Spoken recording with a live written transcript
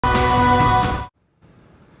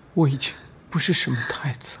我已经不是什么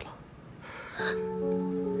太子了。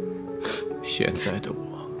现在的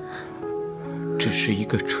我，只是一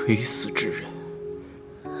个垂死之人，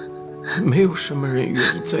没有什么人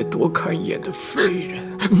愿意再多看一眼的废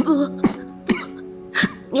人。不，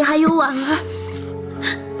你还有婉儿。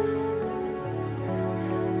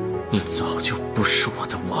你早就不是我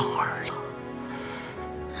的婉儿了。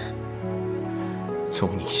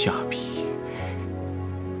从你下笔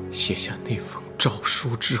写下那封诏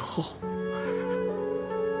书之后，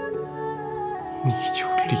你就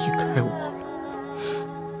离开我了，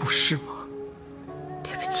不是吗？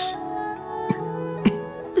对不起，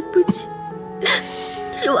对不起，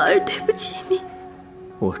是婉儿对不起你。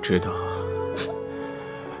我知道，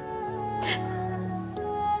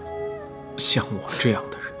像我这样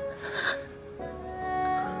的人，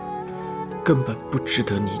根本不值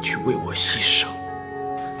得你去为我牺牲。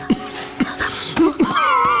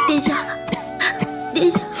殿下，殿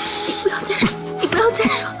下，你不要再说，你不要再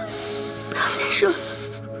说，不要再说。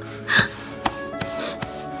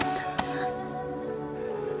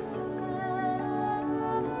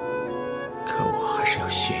可我还是要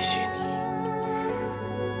谢谢你，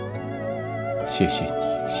谢谢你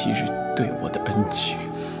昔日对我的恩情，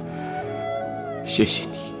谢谢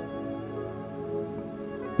你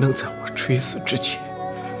能在我垂死之前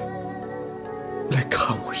来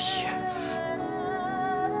看我一眼。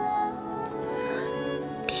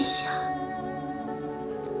殿下，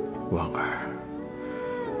婉儿，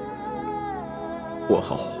我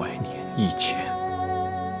好怀念以前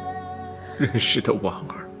认识的婉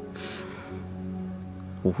儿，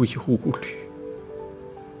无忧无虑，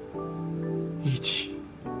一起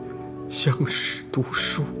相识读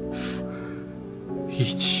书，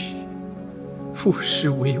一起赋诗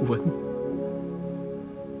为文。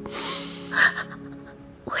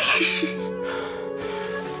我也是。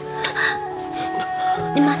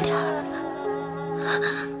你慢点儿。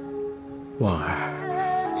婉儿，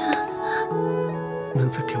能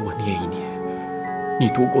再给我念一念你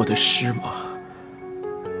读过的诗吗？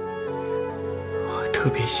我特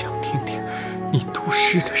别想听听你读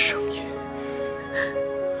诗的声音。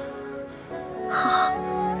好。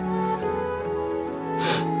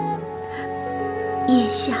夜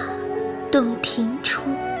下洞庭初，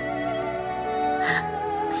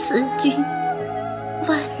思君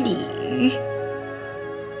万里余。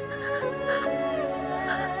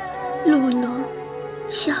露浓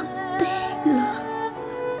向北乐，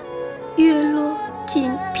月落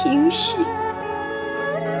尽凭序。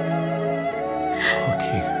好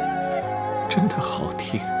听，真的好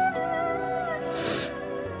听。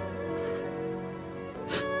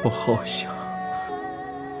我好想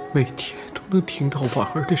每天都能听到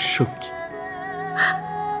婉儿的声音。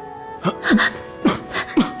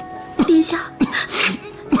殿下，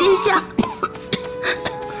殿下。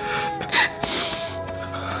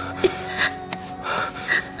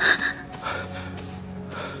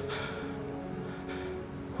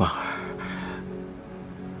婉儿，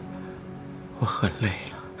我很累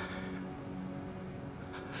了，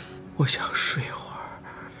我想睡会儿。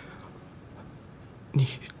你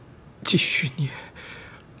继续念，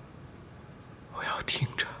我要听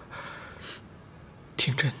着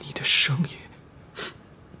你的声音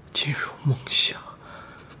进入梦乡。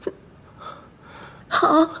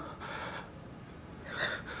好。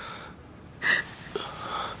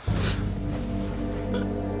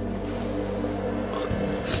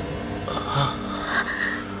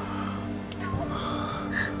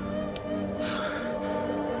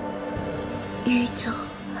欲走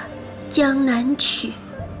江南去，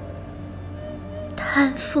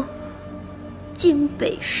叹风经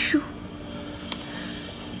北树。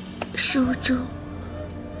书中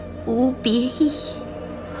无别意，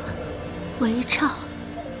唯怅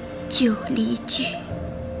久离居。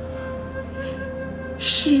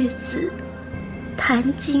世子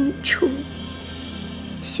谈经处，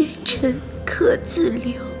宣臣可自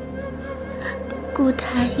留。故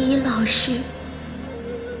太医老师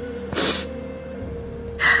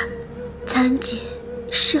参见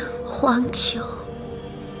圣皇求。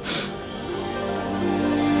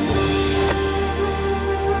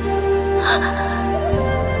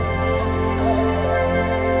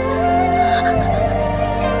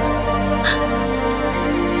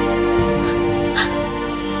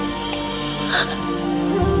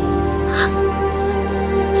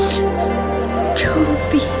出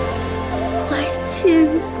笔怀千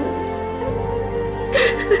古，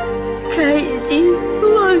开金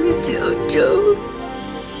望九州。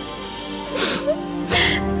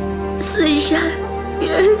四山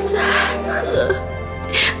远塞河，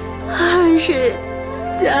二水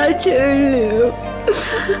夹城流。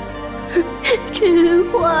臣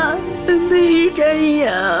化被瞻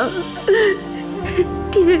仰，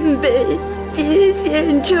天北皆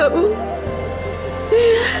献丑，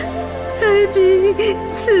太平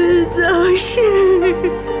赐早事。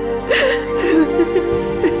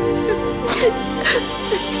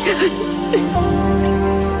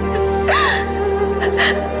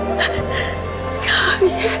常言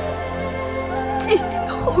皆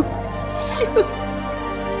红袖。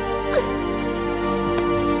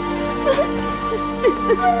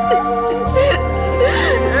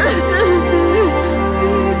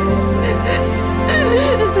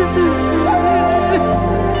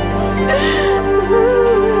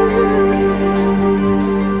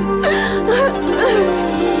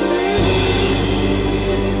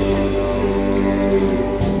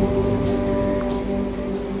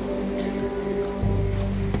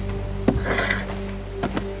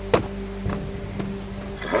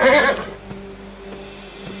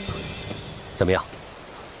怎么样？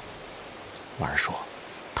婉儿说，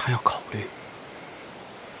她要考虑。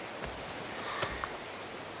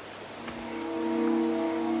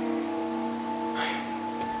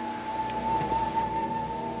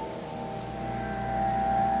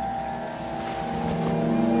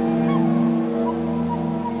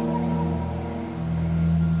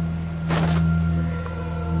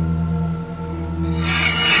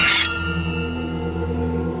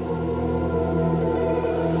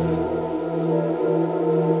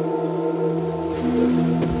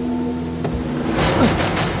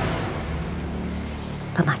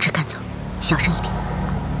把马车赶走，小声一点。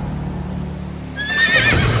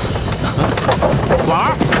婉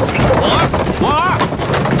儿，婉儿，婉儿，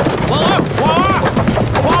婉儿，婉儿，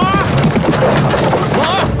婉儿，婉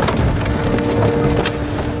儿。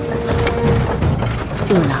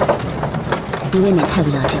六郎，你未免太不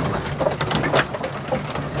了解我了。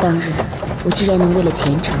当日我既然能为了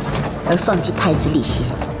前程而放弃太子李贤，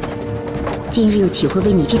今日又岂会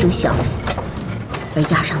为你这种小人而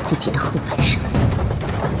押上自己的后半生？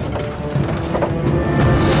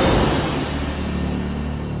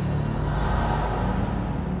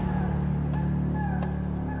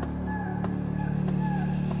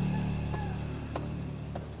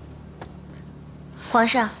皇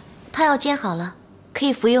上，汤药煎好了，可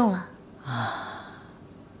以服用了。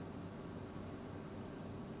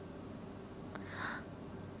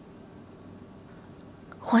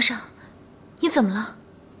皇上，你怎么了？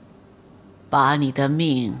把你的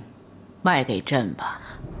命卖给朕吧。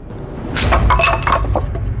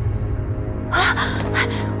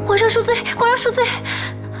皇上恕罪，皇上恕罪。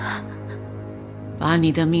把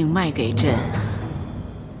你的命卖给朕，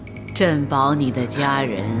朕保你的家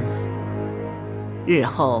人日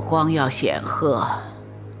后光耀显赫，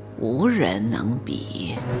无人能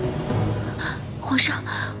比。皇上，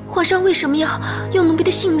皇上为什么要用奴婢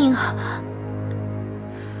的性命啊？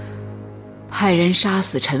派人杀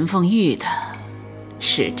死陈凤玉的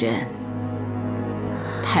是朕，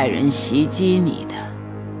派人袭击你的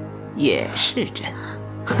也是朕。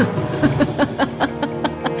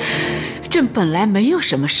朕本来没有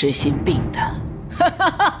什么失心病的。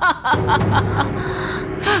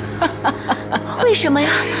为什么呀？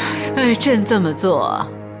朕这么做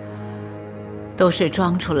都是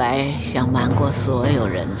装出来想瞒过所有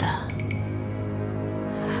人的，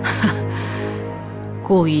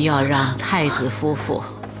故意要让太子夫妇、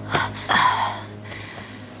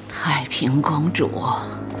太平公主、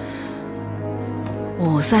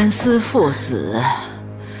武三思父子、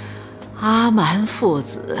阿瞒父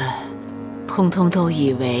子，通通都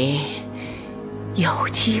以为有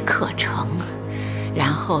机可乘，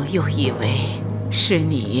然后又以为是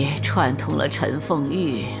你串通了陈凤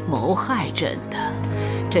玉谋害朕的，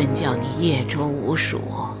朕叫你夜捉无鼠，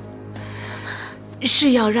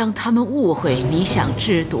是要让他们误会你想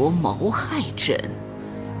制毒谋害朕。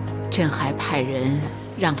朕还派人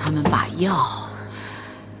让他们把药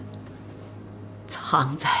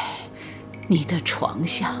藏在你的床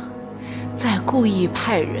下，再故意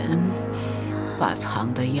派人把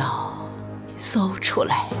藏的药搜出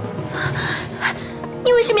来。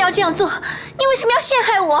你为什么要这样做？你为什么要陷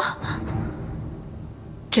害我？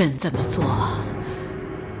朕这么做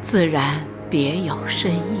自然别有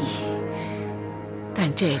深意，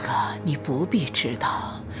但这个你不必知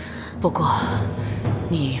道。不过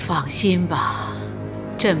你放心吧，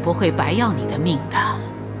朕不会白要你的命的，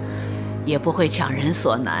也不会强人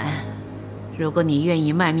所难。如果你愿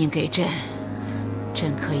意卖命给朕，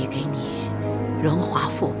朕可以给你荣华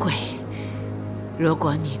富贵；如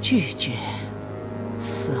果你拒绝，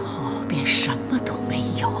死后便什么都没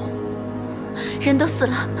有。人都死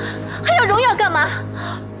了，还要荣耀干嘛？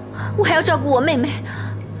我还要照顾我妹妹，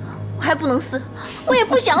我还不能死，我也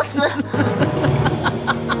不想死。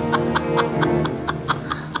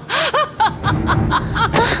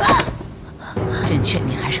朕劝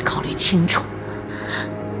你还是考虑清楚。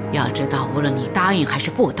要知道，无论你答应还是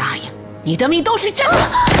不答应，你的命都是真的。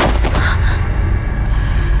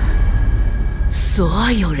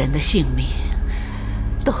所有人的性命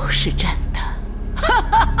都是真的，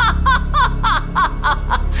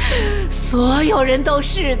所有人都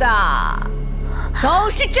是的，都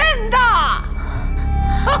是真的。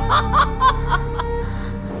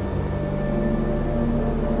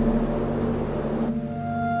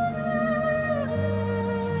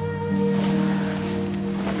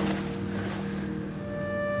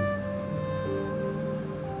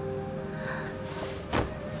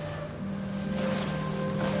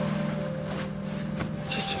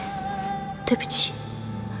姐姐，对不起，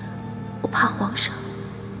我怕皇上，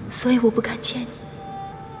所以我不敢见你。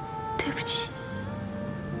对不起。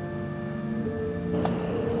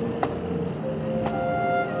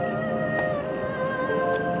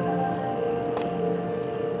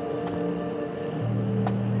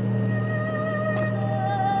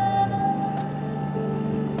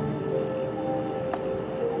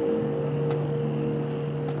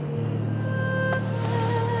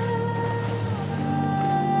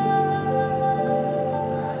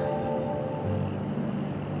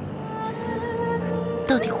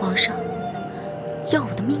到底皇上要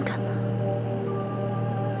我的命干嘛？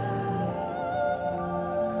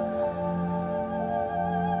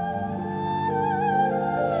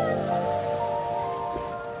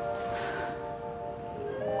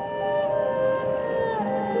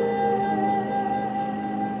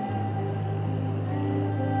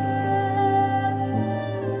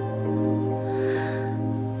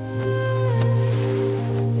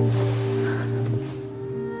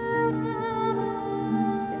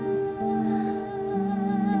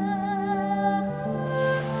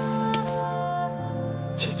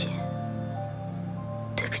姐姐，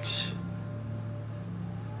对不起，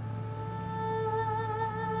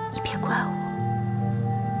你别怪我，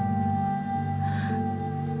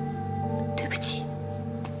对不起。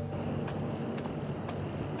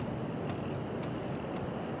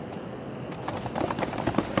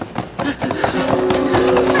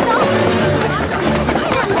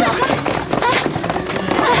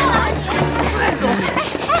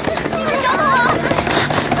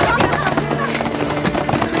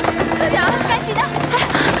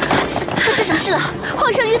发生什么事了？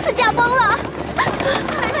皇上遇刺驾崩了！快走，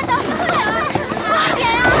快点！快点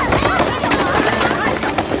呀！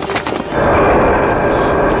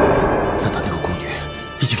难道那个宫女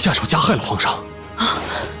已经下手加害了皇上？啊！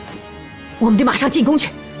我们得马上进宫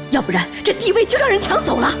去，要不然这帝位就让人抢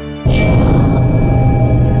走了。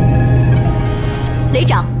雷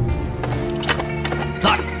长，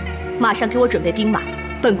在，马上给我准备兵马，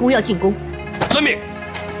本宫要进宫。遵命。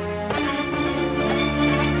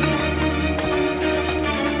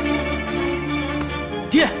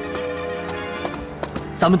爹，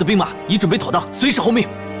咱们的兵马已准备妥当，随时候命。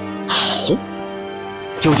好，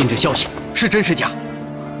究竟这消息是真是假？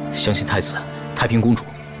相信太子、太平公主、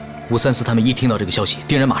武三思他们一听到这个消息，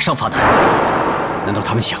定然马上发难。难道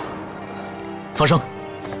他们想？放声，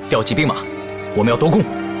调集兵马，我们要夺宫。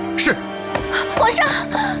是。皇上，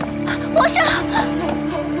皇上。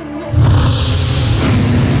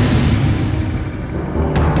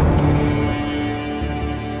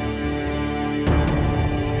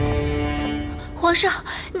皇上，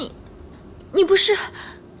你不是？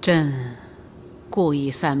朕故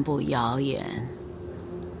意散布谣言，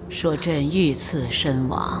说朕遇刺身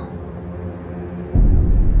亡。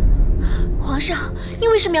皇上，你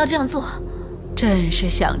为什么要这样做？朕是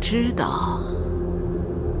想知道，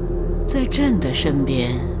在朕的身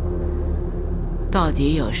边，到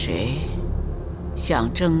底有谁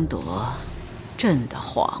想争夺朕的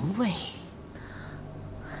皇位？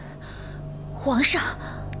皇上。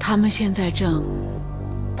他们现在正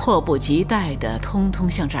迫不及待地通通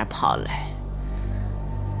向这儿跑来，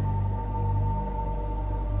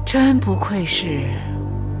真不愧是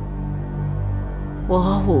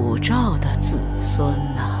我武曌的子孙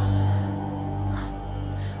呐！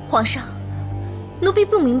皇上，奴婢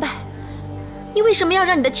不明白，你为什么要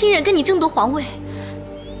让你的亲人跟你争夺皇位？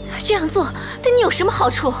这样做对你有什么好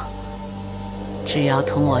处？只要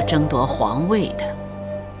同我争夺皇位的，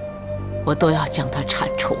我都要将他铲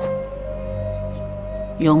除，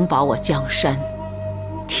永保我江山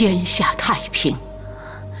天下太平。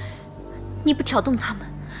你不挑动他们，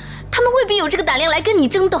他们未必有这个胆量来跟你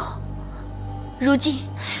争斗。如今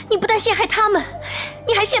你不但陷害他们，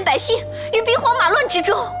你还陷百姓于兵荒马乱之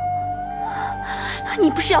中。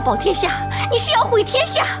你不是要保天下，你是要毁天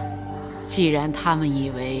下。既然他们以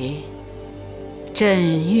为朕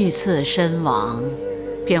遇刺身亡，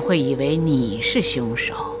便会以为你是凶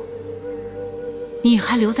手，你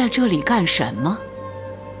还留在这里干什么？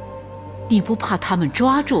你不怕他们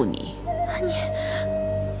抓住你，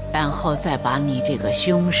然后再把你这个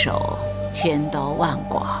凶手千刀万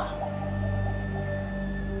剐？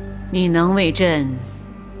你能为朕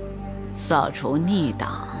扫除逆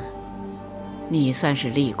党，你算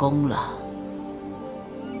是立功了。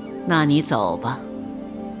那你走吧，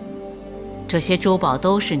这些珠宝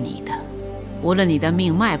都是你的，无论你的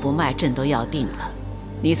命卖不卖，朕都要定了。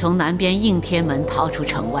你从南边应天门逃出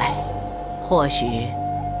城外，或许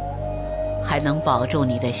还能保住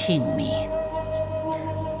你的性命。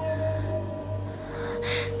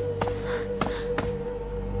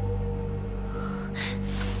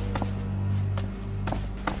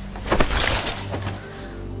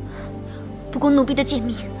不过奴婢的贱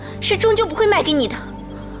命是终究不会卖给你的，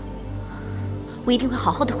我一定会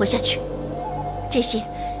好好的活下去。这些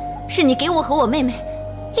是你给我和我妹妹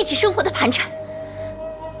一起生活的盘缠。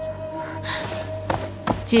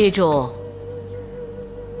记住，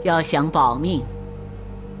要想保命，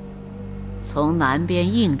从南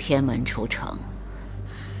边应天门出城。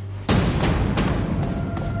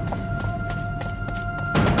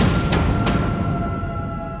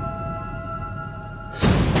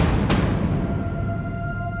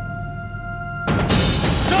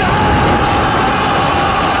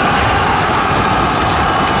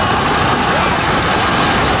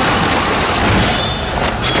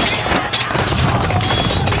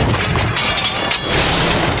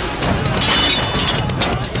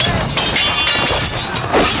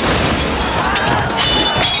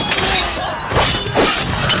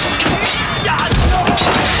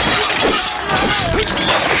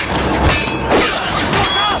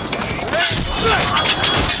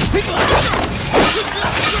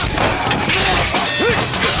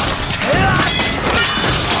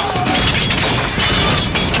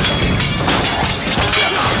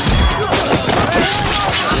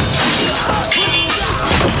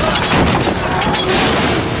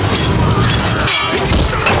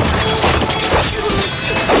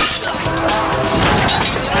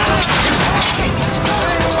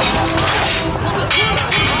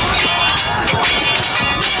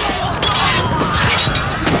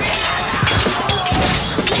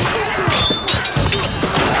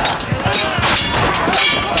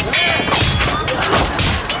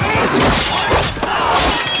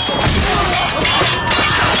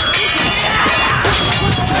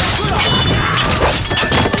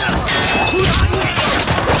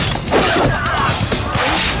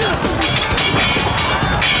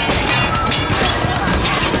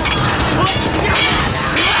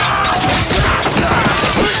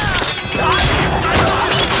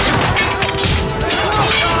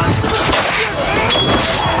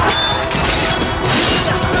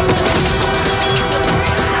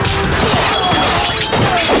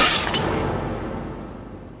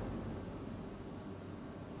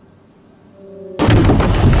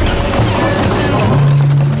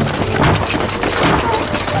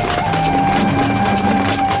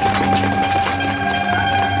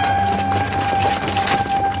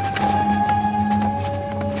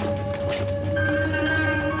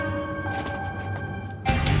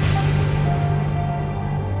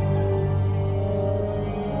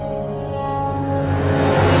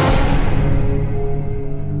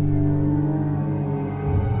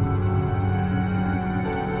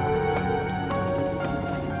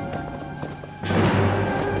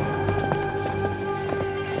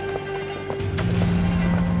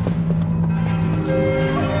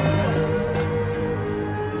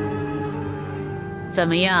怎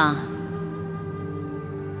么样，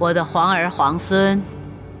我的皇儿皇孙、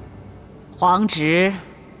皇侄、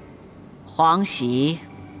皇媳，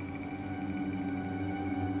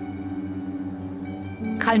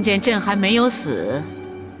看见朕还没有死，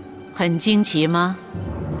很惊奇吗？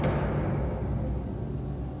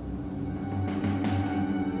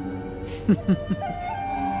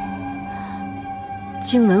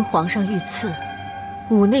经闻皇上遇刺，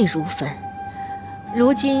五内如焚。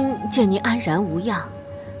如今见您安然无恙，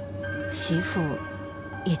媳妇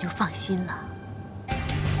也就放心了。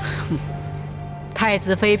太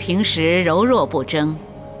子妃平时柔弱不争，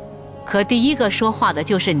可第一个说话的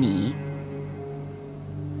就是你。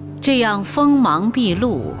这样锋芒毕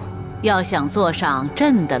露，要想坐上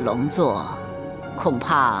朕的龙座，恐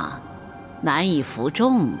怕难以服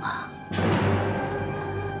众啊。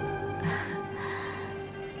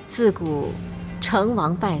自古成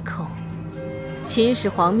王败寇，秦始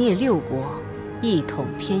皇灭六国，一统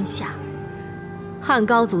天下；汉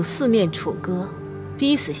高祖四面楚歌，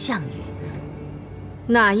逼死项羽，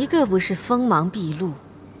哪一个不是锋芒毕露，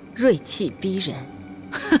锐气逼人？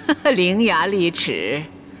伶牙俐齿，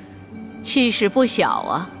气势不小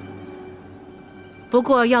啊。不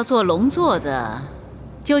过要做龙座的，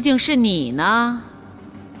究竟是你呢，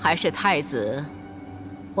还是太子，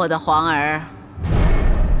我的皇儿？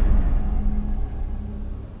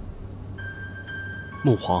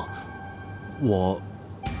母皇，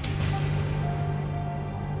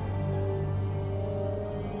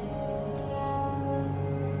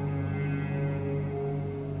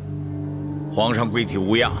皇上贵体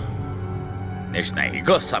无恙，那是哪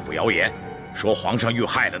个散布谣言，说皇上遇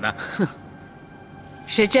害了呢？哼，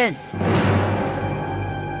是朕。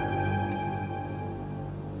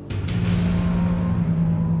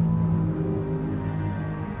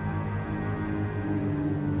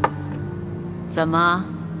怎么？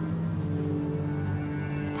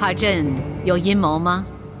怕朕有阴谋吗？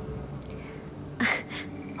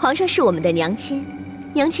皇上是我们的娘亲，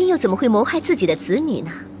娘亲又怎么会谋害自己的子女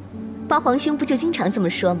呢？八皇兄不就经常这么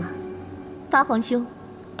说吗？八皇兄，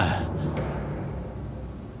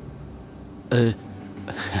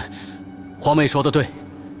皇妹说的对，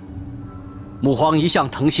母皇一向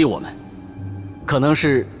疼惜我们，可能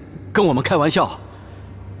是跟我们开玩笑。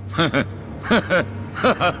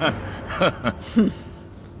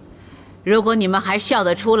如果你们还笑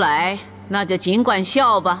得出来，那就尽管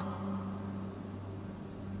笑吧。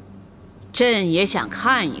朕也想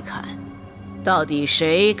看一看，到底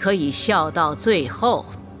谁可以笑到最后。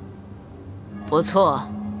不错，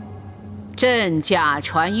朕假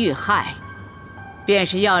传遇害，便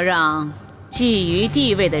是要让觊觎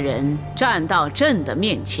地位的人站到朕的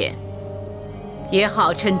面前，也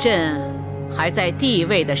好趁朕还在地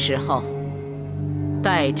位的时候，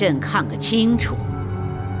待朕看个清楚。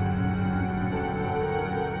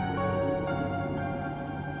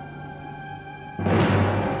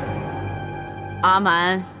阿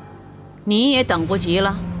满，你也等不及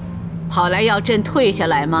了，跑来要朕退下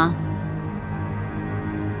来吗？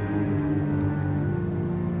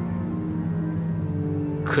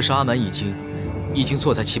可是阿满已经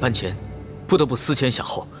坐在棋盘前，不得不思前想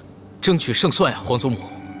后，争取胜算呀，皇祖母。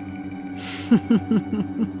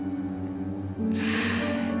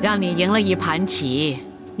让你赢了一盘棋，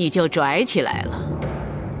你就拽起来了。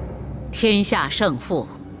天下胜负，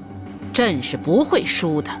朕是不会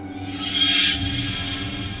输的。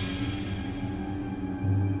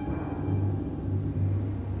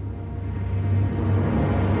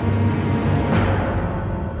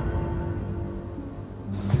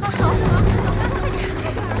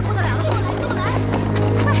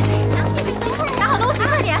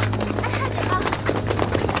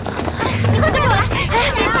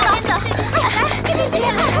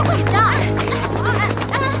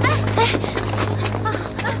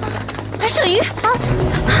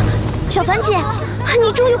小凡姐，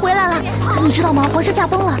你终于回来了！你知道吗？皇上驾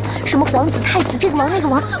崩了，什么皇子、太子，这个王那个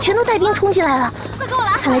王，全都带兵冲进来了。快跟我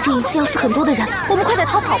来！看来这一次要死很多的人，我们快点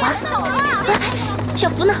逃跑吧！小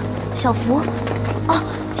福呢？小福，哦，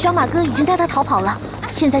小马哥已经带他逃跑了。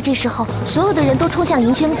现在这时候，所有的人都冲向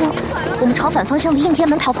迎轩宫，我们朝反方向的应天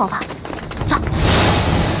门逃跑吧。走。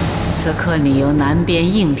此刻你由南边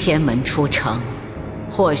应天门出城，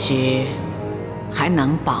或许还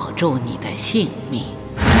能保住你的性命。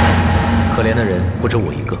可怜的人不止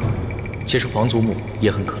我一个，其实皇祖母也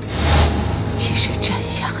很可怜。其实朕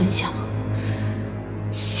也很想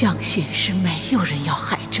相信是没有人要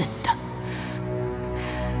害朕的，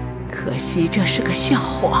可惜这是个笑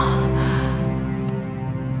话，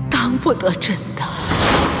当不得真的。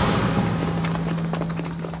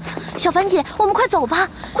小凡姐，我们快走吧，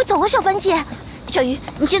快走啊，小凡姐！小鱼，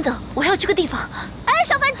你先走，我还要去个地方。哎，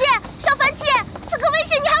小凡姐，小凡姐，此刻危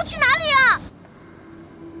险，你还要去哪里啊？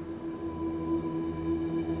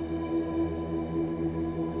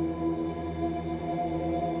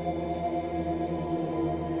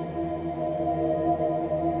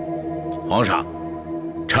皇上，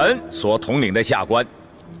臣所统领的下官，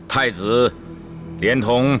太子，连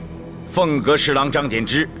同凤阁侍郎张柬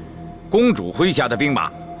之，公主麾下的兵马，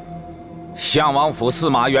相王府司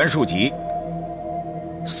马袁术己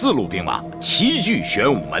，4路兵马齐聚玄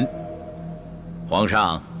武门。皇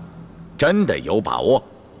上，真的有把握？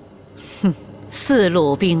哼，4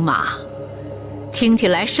路兵马，听起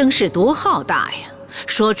来声势多浩大呀！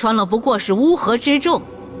说穿了，不过是乌合之众。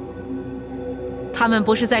他们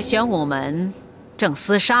不是在玄武门正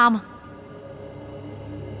厮杀吗？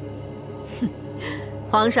哼，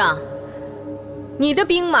皇上，你的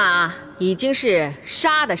兵马已经是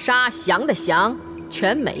杀的杀，降的降，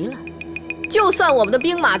全没了。就算我们的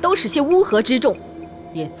兵马都是些乌合之众，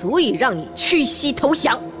也足以让你屈膝投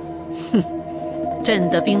降。哼，朕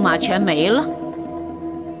的兵马全没了，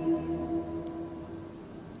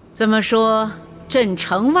怎么说，镇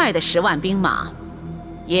城外的10万兵马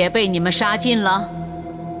也被你们杀尽了？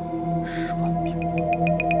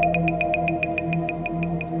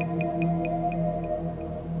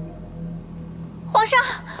皇上，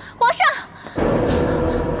皇上，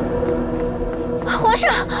皇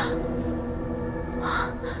上！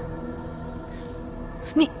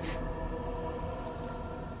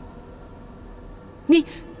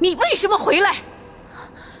你为什么回来？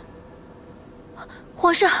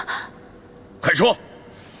皇上，快说，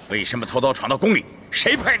为什么偷偷闯到宫里？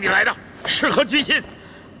谁派你来的？是何居心？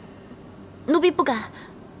奴婢不敢，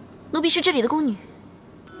奴婢是这里的宫女。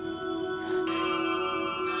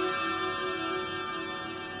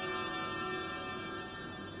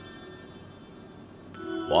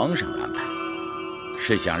皇上的安排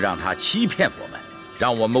是想让他欺骗我们，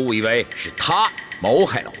让我们误以为是他谋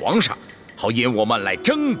害了皇上，好引我们来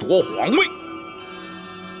争夺皇位。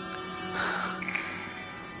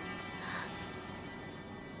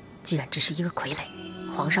既然只是一个傀儡，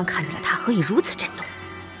皇上看见了他，何以如此震怒？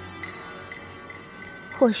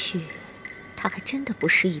或许他还真的不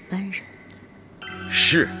是一般人。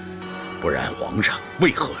是，不然皇上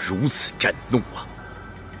为何如此震怒啊？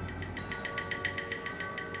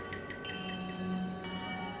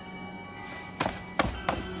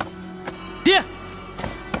爹，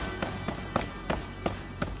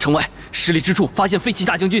城外10里之处发现废骑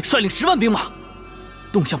大将军率领10万兵马，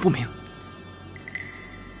动向不明。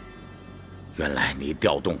原来你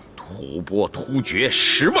调动吐蕃突厥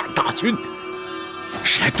10万大军，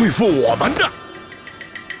是来对付我们的。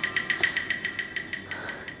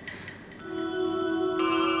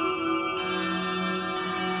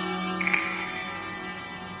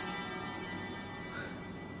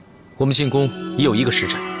我们进宫已有1个时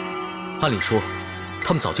辰，按理说，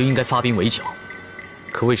他们早就应该发兵围剿，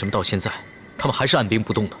可为什么到现在，他们还是按兵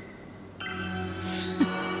不动呢？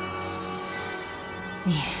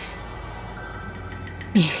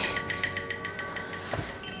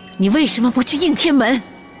你为什么不去应天门？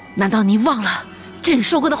难道你忘了朕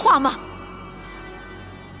说过的话吗？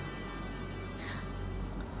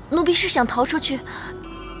奴婢是想逃出去，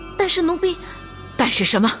但是但是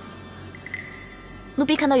什么？奴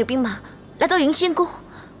婢看到有兵马来到迎仙宫，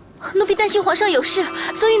奴婢担心皇上有事，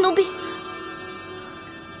所以奴婢……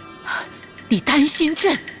你担心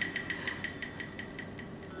朕？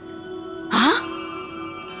啊？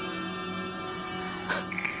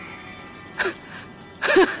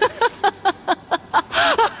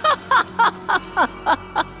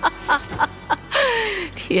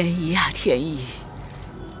天意啊，天意！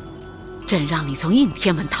朕让你从应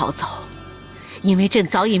天门逃走，因为朕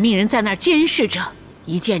早已命人在那儿监视着，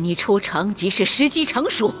一见你出城，即是时机成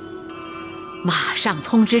熟，马上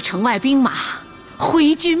通知城外兵马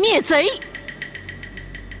挥军灭贼。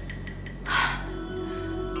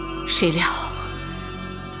谁料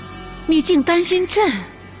你竟担心朕，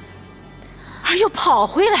而又跑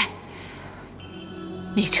回来，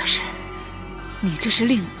你这是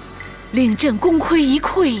令朕功亏一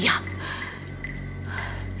篑呀！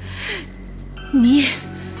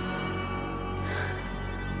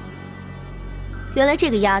原来这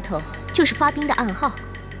个丫头就是发兵的暗号，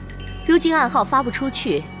如今暗号发不出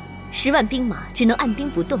去，10万兵马只能按兵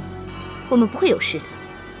不动，我们不会有事的。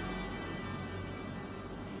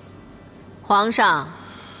皇上，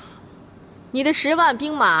你的10万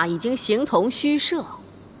兵马已经形同虚设，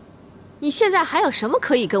你现在还有什么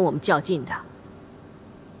可以跟我们较劲的？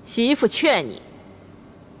媳妇劝你，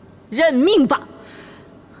认命吧，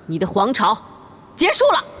你的皇朝结束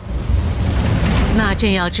了。那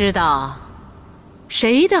朕要知道，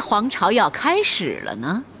谁的皇朝要开始了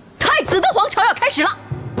呢？太子的皇朝要开始了。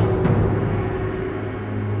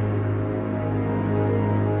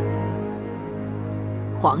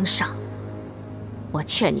皇上，我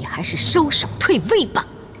劝你还是收手退位吧。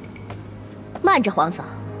慢着，皇嫂，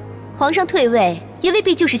皇上退位也未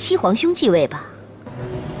必就是7皇兄继位吧？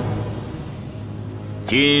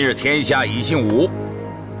今日天下已姓武，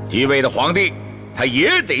继位的皇帝他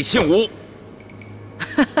也得姓武。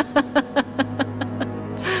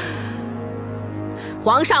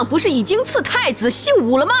皇上不是已经赐太子姓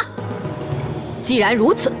武了吗？既然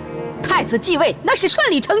如此，太子继位那是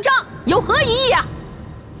顺理成章，有何异议啊？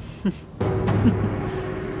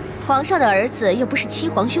皇上的儿子又不是7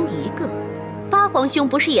皇兄一个，8皇兄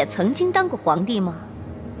不是也曾经当过皇帝吗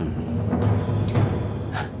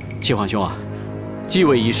7皇兄啊，继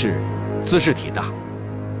位一事兹事体大，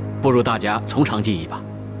不如大家从长计议吧。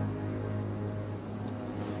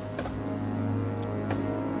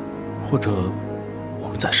或者我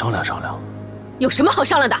们再商量商量。有什么好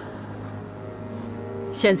商量的？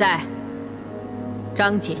现在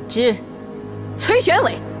张柬之、崔玄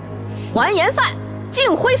伟还言范、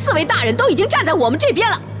敬辉4位大人都已经站在我们这边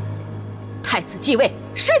了。太子继位，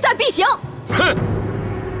势在必行。哼！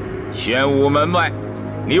玄武门外，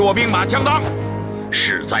你我兵马相当，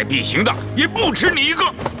势在必行的也不止你一个。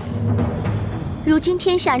如今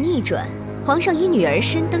天下逆转，皇上以女儿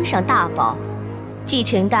身登上大宝，继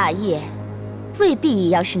承大业，未必也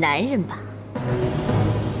要是男人吧？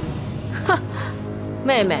哼，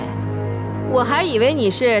妹妹，我还以为你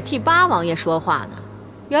是替八王爷说话呢，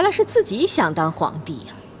原来是自己想当皇帝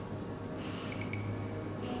呀。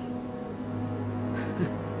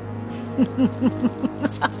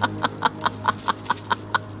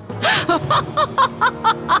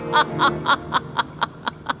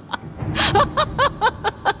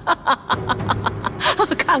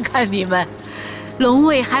看看你们，龙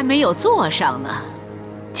位还没有坐上呢，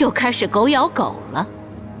就开始狗咬狗了。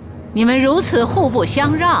你们如此互不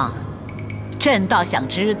相让，朕倒想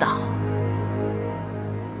知道，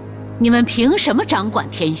你们凭什么掌管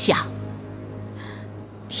天下？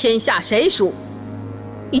天下谁属，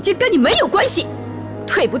已经跟你没有关系，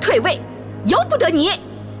退不退位，由不得你。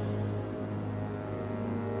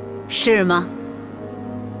是吗？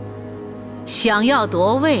想要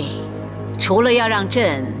夺位，除了要让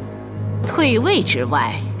朕退位之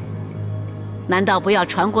外，难道不要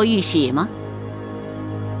传过玉玺吗？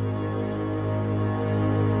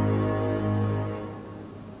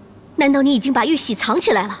难道你已经把玉玺藏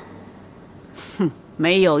起来了？哼，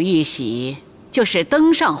没有玉玺，就是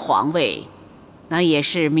登上皇位，那也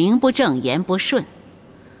是名不正言不顺。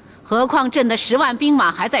何况朕的10万兵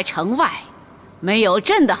马还在城外，没有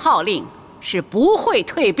朕的号令是不会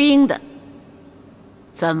退兵的。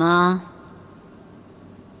怎么？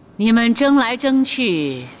你们争来争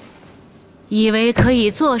去，以为可以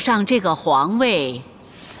坐上这个皇位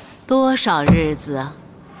多少日子啊？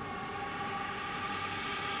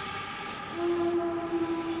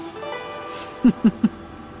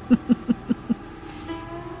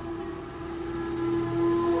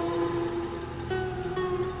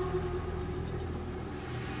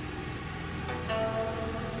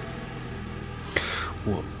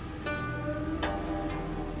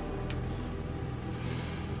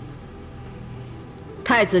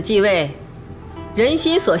太子继位，人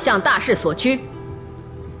心所向，大势所趋。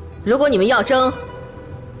如果你们要争，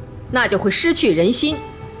那就会失去人心，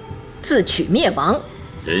自取灭亡。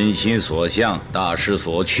人心所向，大势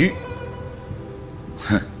所趋。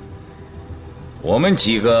哼，我们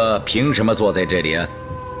几个凭什么坐在这里啊？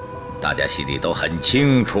大家心里都很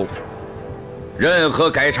清楚，任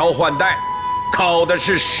何改朝换代，靠的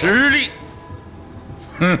是实力。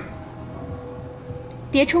哼，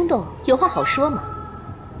别冲动，有话好说嘛。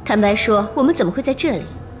坦白说，我们怎么会在这里？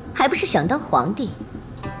还不是想当皇帝。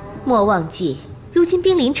莫忘记，如今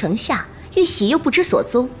兵临城下，玉玺又不知所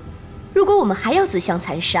踪。如果我们还要自相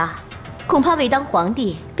残杀，恐怕未当皇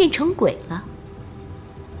帝便成鬼了。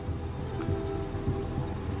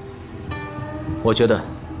我觉得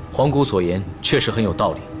皇姑所言确实很有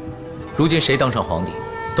道理。如今谁当上皇帝，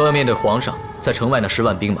都要面对皇上在城外那10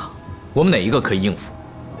万兵马，我们哪一个可以应付？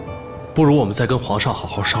不如我们再跟皇上好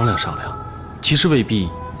好商量商量。其实未必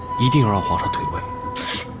一定要让皇上退位。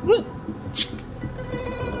你，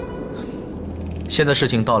现在事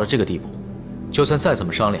情到了这个地步，就算再怎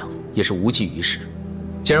么商量，也是无济于事。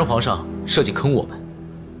既然皇上设计坑我们，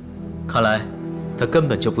看来他根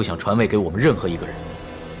本就不想传位给我们任何一个人。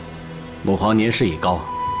母皇年事已高，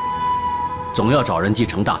总要找人继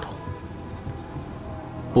承大统。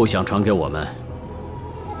不想传给我们，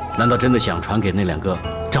难道真的想传给那2个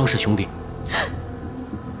张氏兄弟？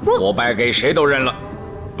我败给谁都认了，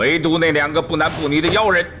唯独那2个不男不女的妖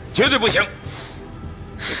人绝对不行。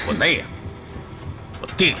如果那样，我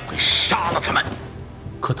定会杀了他们。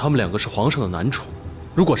可他们2个是皇上的男宠，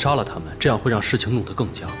如果杀了他们，这样会让事情弄得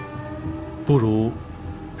更僵。不如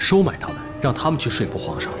收买他们，让他们去说服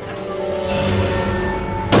皇上。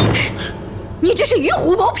你这是与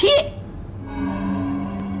虎谋皮！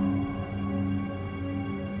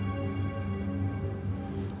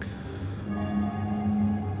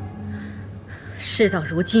事到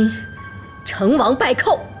如今，成王败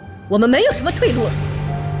寇，我们没有什么退路了。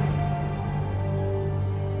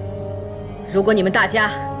如果你们大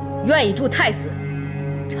家愿意助太子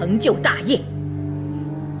成就大业，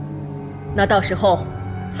那到时候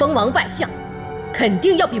封王拜相肯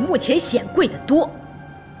定要比目前显贵得多。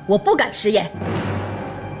我不敢食言。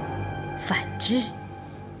反之，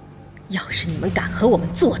要是你们敢和我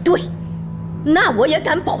们作对，那我也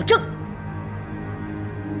敢保证，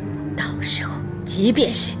到时候即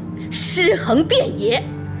便是尸横遍野，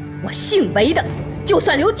我姓韦的就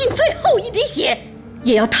算流尽最后一滴血，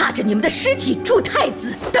也要踏着你们的尸体助太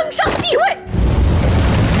子登上帝位。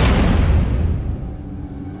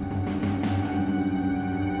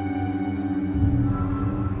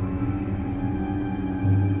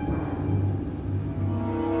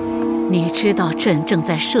你知道朕正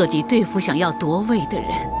在设计对付想要夺位的人，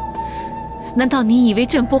难道你以为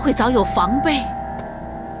朕不会早有防备？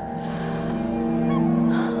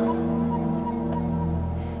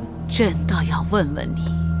朕倒要问问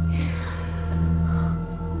你，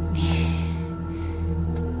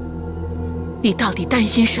你到底担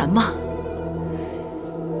心什么？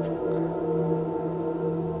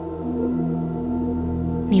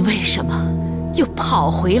你为什么又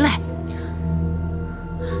跑回来？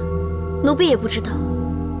奴婢也不知道，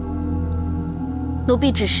奴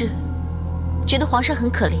婢只是觉得皇上很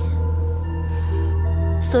可怜，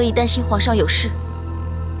所以担心皇上有事。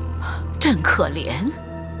朕可怜？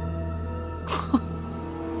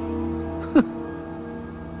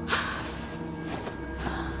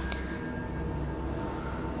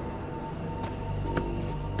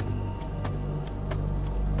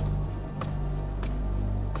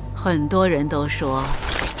很多人都说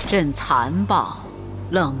朕残暴、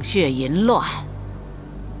冷血淫乱，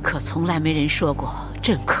可从来没人说过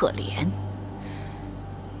朕可怜。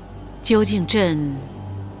究竟朕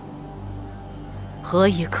何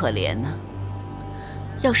以可怜呢？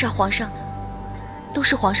要杀皇上的都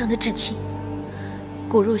是皇上的至亲，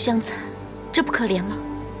骨肉相残，这不可怜吗？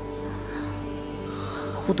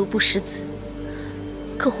虎毒不食子，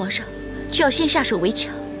可皇上却要先下手为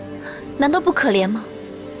强，难道不可怜吗？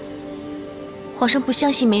皇上不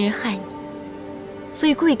相信没人害你，所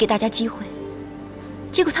以故意给大家机会，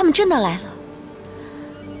结果他们真的来了。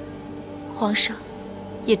皇上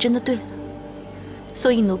也真的对了，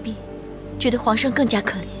所以奴婢觉得皇上更加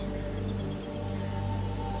可怜。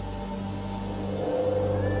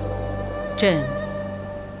朕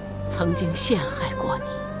曾经陷害过你，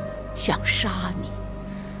想杀你，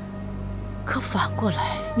可反过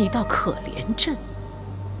来你倒可怜朕。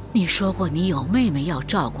你说过你有妹妹要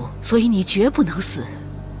照顾，所以你绝不能死。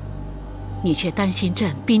你却担心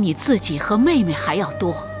朕比你自己和妹妹还要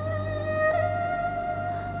多。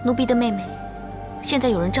奴婢的妹妹现在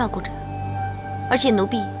有人照顾着，而且奴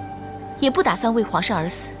婢也不打算为皇上而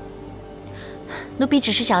死。奴婢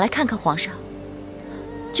只是想来看看皇上，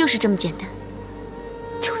就是这么简单。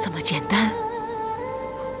就这么简单？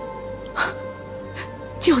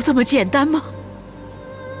就这么简单吗？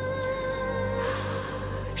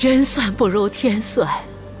人算不如天算，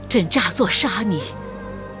朕诈作杀你，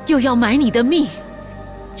又要买你的命，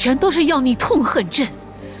全都是要你痛恨朕。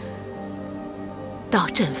到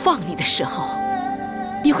朕放你的时候，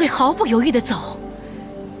你会毫不犹豫地走，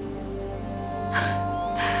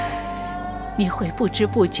你会不知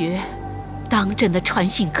不觉当朕的传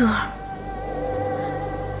信鸽儿。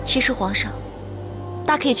其实皇上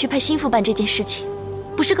大可以去派心腹办这件事情，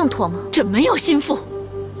不是更妥吗？朕没有心腹，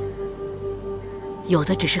有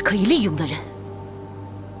的只是可以利用的人，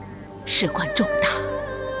事关重大。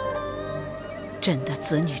朕的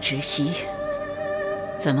子女侄媳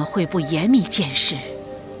怎么会不严密监视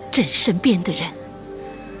朕身边的人？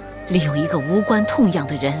利用一个无关痛痒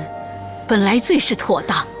的人，本来最是妥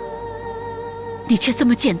当。你却这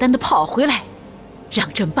么简单的跑回来，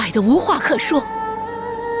让朕败得无话可说。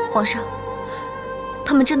皇上，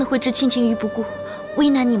他们真的会置亲情于不顾，为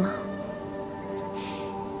难你吗？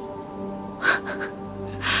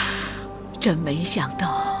朕没想到，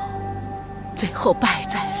最后败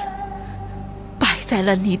在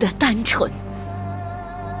了你的单纯，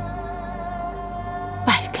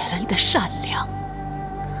败给了你的善良。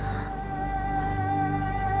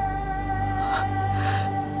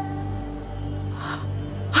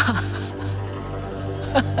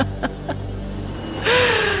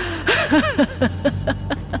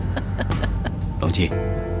隆基，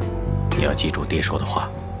你要记住爹说的话。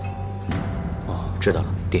哦，知道了，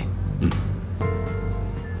爹。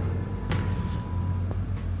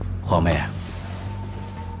皇妹，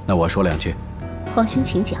那我说两句。皇兄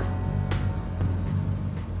请讲。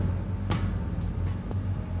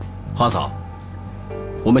皇嫂，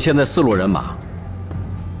我们现在4路人马，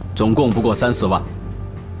总共不过3、4万。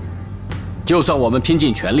就算我们拼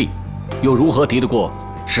尽全力，又如何敌得过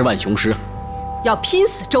10万雄师？要拼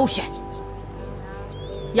死周旋。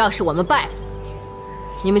要是我们败了，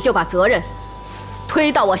你们就把责任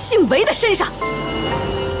推到我姓韦的身上。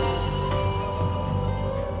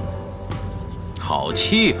好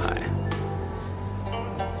气派！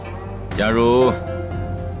假如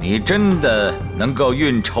你真的能够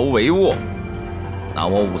运筹帷幄，那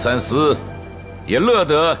我武三思也乐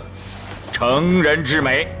得成人之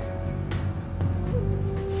美。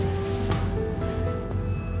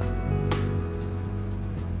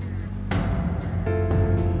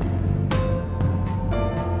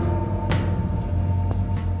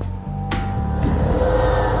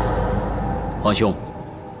皇兄，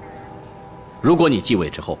如果你继位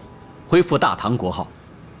之后恢复大唐国号，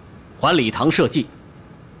还礼堂社稷。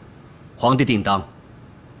皇帝定当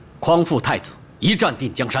匡复太子，一战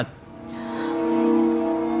定江山。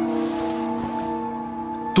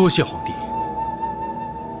多谢皇帝。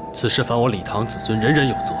此事凡我礼堂子孙人人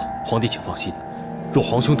有责，皇帝请放心。若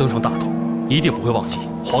皇兄登上大统，一定不会忘记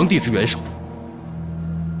皇帝之元首。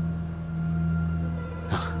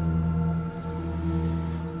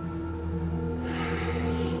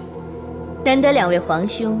难得两位皇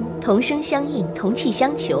兄同声相应，同气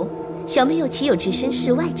相求，小妹又岂有置身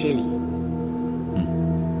事外之理？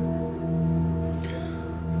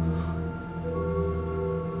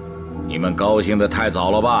你们高兴得太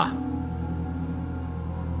早了吧？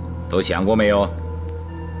都想过没有，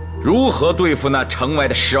如何对付那城外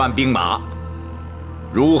的10万兵马？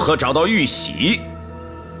如何找到玉玺？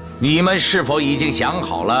你们是否已经想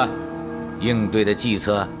好了应对的计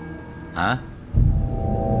策？啊？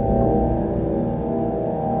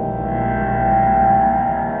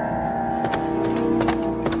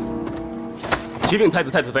启禀太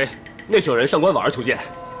子太子妃，内省人上官婉儿求见。